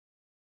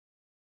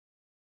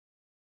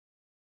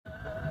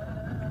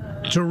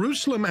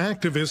Jerusalem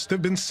activists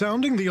have been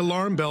sounding the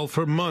alarm bell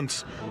for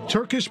months.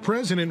 Turkish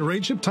President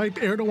Recep Tayyip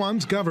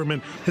Erdogan's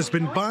government has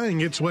been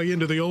buying its way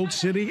into the old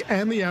city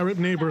and the Arab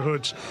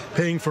neighborhoods,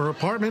 paying for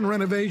apartment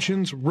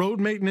renovations, road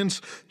maintenance,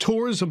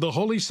 tours of the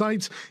holy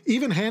sites,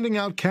 even handing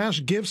out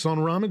cash gifts on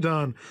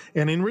Ramadan.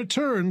 And in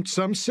return,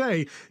 some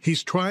say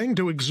he's trying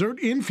to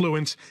exert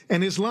influence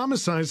and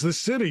Islamicize the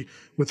city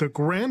with a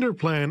grander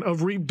plan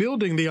of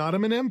rebuilding the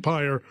Ottoman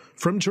Empire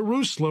from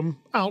Jerusalem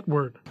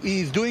outward.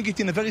 He's doing it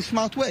in a very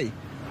smart way.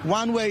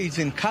 One way is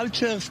in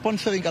culture,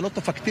 sponsoring a lot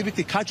of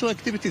activity, cultural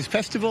activities,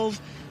 festivals,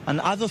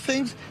 and other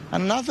things.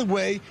 Another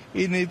way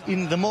in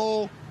the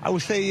more, I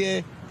would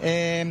say,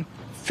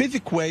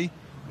 physical way,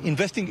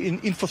 investing in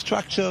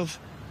infrastructures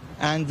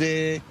and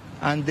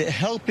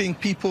helping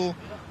people,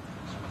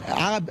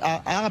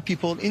 Arab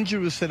people in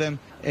Jerusalem.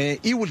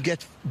 He will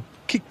get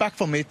kickback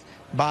from it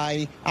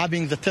by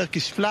having the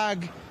Turkish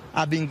flag,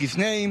 having his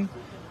name,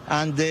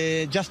 and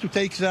just to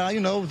take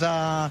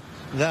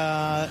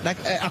like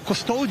a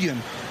custodian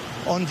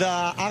on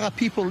the Arab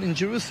people in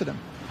Jerusalem.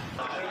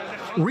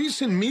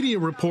 Recent media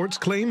reports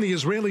claim the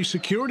Israeli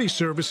security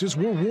services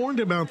were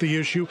warned about the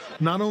issue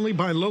not only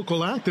by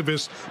local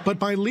activists, but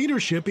by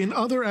leadership in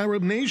other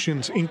Arab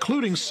nations,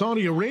 including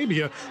Saudi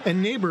Arabia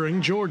and neighboring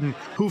Jordan,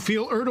 who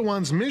feel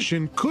Erdogan's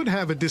mission could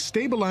have a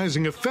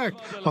destabilizing effect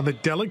on the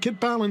delicate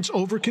balance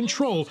over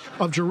control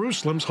of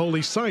Jerusalem's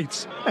holy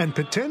sites and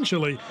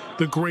potentially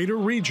the greater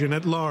region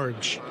at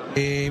large.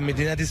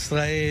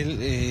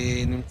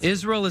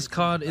 Israel is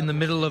caught in the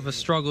middle of a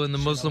struggle in the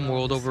Muslim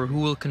world over who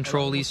will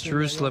control East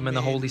Jerusalem and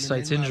the holy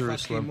sites in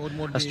Jerusalem,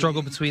 a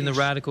struggle between the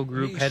radical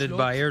group headed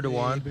by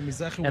Erdogan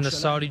and the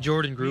Saudi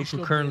Jordan group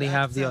who currently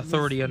have the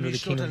authority under the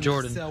King of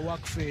Jordan.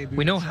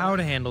 We know how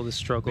to handle this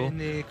struggle.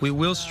 We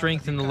will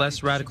strengthen the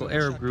less radical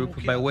Arab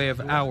group by way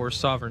of our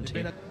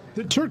sovereignty.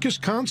 The Turkish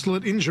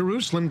consulate in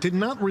Jerusalem did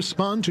not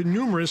respond to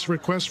numerous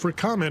requests for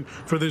comment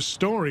for this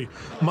story.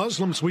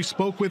 Muslims we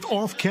spoke with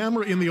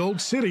off-camera in the Old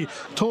City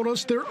told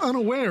us they're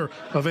unaware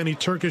of any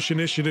Turkish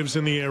initiatives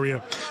in the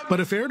area. But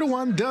if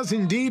Erdogan does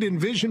indeed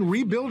envision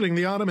rebuilding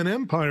the Ottoman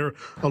Empire,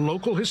 a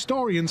local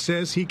historian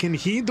says he can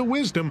heed the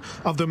wisdom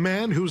of the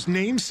man whose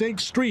namesake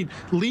street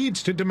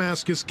leads to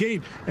Damascus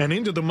Gate and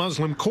into the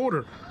Muslim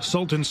quarter,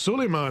 Sultan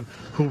Suleiman,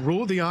 who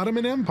ruled the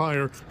Ottoman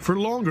Empire for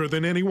longer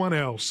than anyone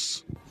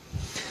else.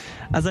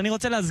 Let me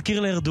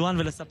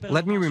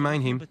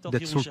remind him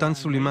that Sultan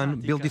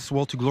Suleiman built this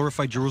wall to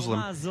glorify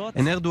Jerusalem,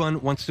 and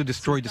Erdogan wants to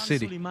destroy the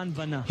city.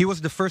 He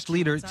was the first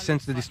leader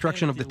since the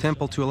destruction of the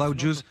temple to allow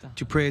Jews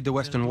to pray at the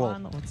Western Wall.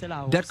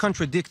 That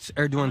contradicts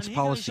Erdogan's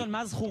policy.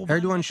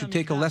 Erdogan should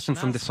take a lesson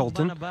from the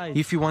Sultan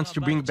if he wants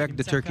to bring back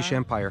the Turkish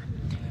Empire.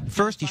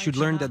 First, he should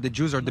learn that the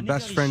Jews are the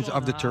best friends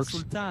of the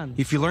Turks.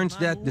 If he learns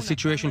that, the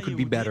situation could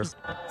be better.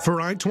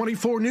 For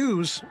I-24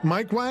 News,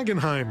 Mike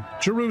Wagenheim,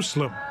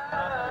 Jerusalem.